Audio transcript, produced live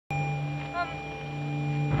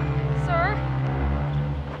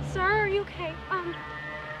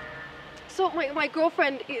Also, my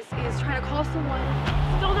girlfriend is trying to call someone.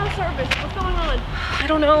 Still no service. What's going on? I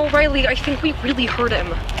don't know, Riley. I think we really hurt him.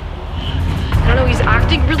 I don't know, he's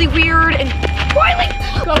acting really weird and... Riley!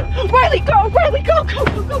 Go! Riley, go! Riley, go! Go,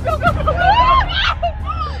 go, go, go, go, go, go!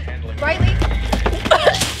 Riley?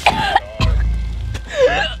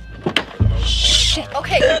 Shit.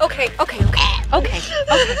 Okay.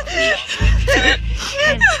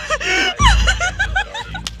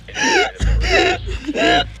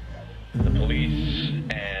 The police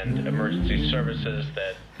and emergency services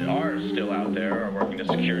that are still out there are working to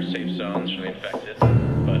secure safe zones for the infected,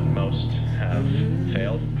 but most have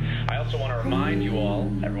failed. I also want to remind you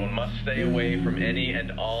all, everyone must stay away from any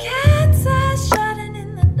and all... Cat's eyes shining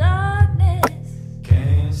in the darkness.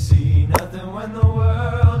 Can't see nothing when the world